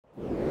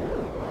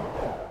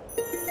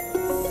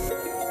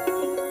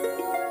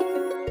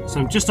So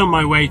I'm just on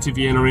my way to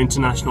Vienna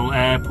International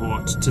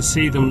Airport to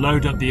see them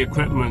load up the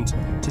equipment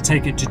to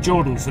take it to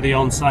Jordan for the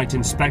on-site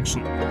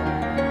inspection.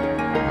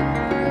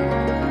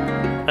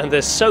 And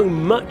there's so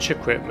much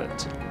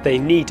equipment, they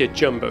need a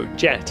jumbo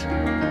jet.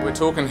 We're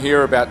talking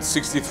here about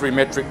 63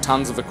 metric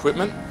tonnes of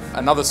equipment.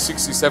 Another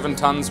 67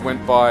 tonnes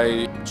went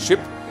by ship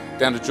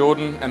down to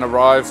Jordan and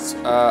arrived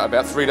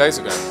about 3 days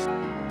ago.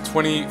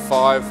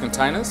 25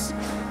 containers,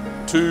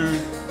 2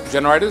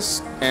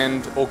 generators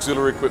and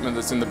auxiliary equipment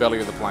that's in the belly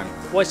of the plane.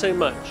 Why so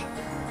much?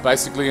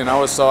 Basically an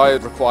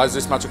OSI requires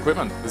this much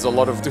equipment. There's a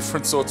lot of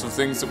different sorts of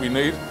things that we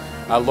need,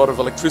 a lot of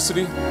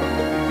electricity.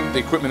 The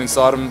equipment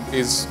inside them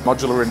is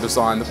modular in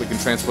design that we can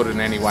transport it in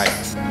any way.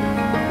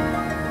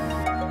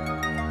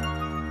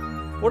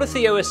 What if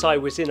the OSI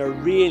was in a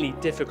really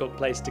difficult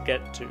place to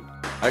get to?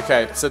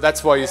 Okay, so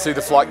that's why you see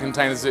the flight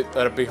containers that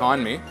are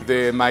behind me.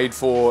 They're made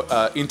for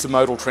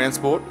intermodal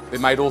transport. They're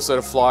made also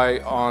to fly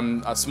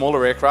on a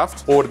smaller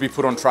aircraft or to be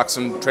put on trucks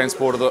and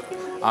transported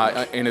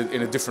in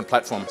a different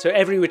platform. So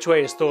every which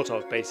way is thought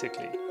of,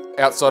 basically.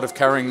 Outside of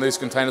carrying these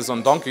containers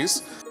on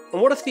donkeys.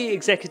 And what if the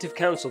Executive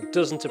Council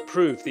doesn't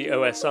approve the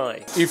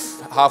OSI?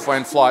 If halfway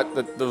in flight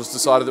that it was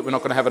decided that we're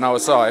not going to have an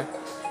OSI,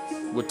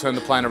 would turn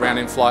the plane around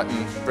in flight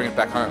and bring it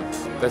back home.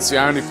 That's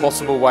the only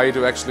possible way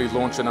to actually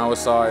launch an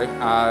OSI,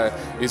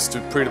 is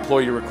to pre-deploy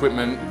your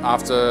equipment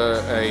after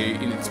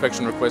an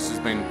inspection request has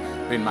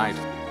been made.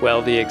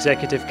 Well, the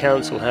Executive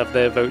Council have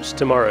their votes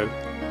tomorrow.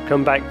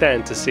 Come back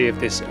then to see if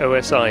this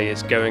OSI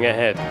is going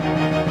ahead.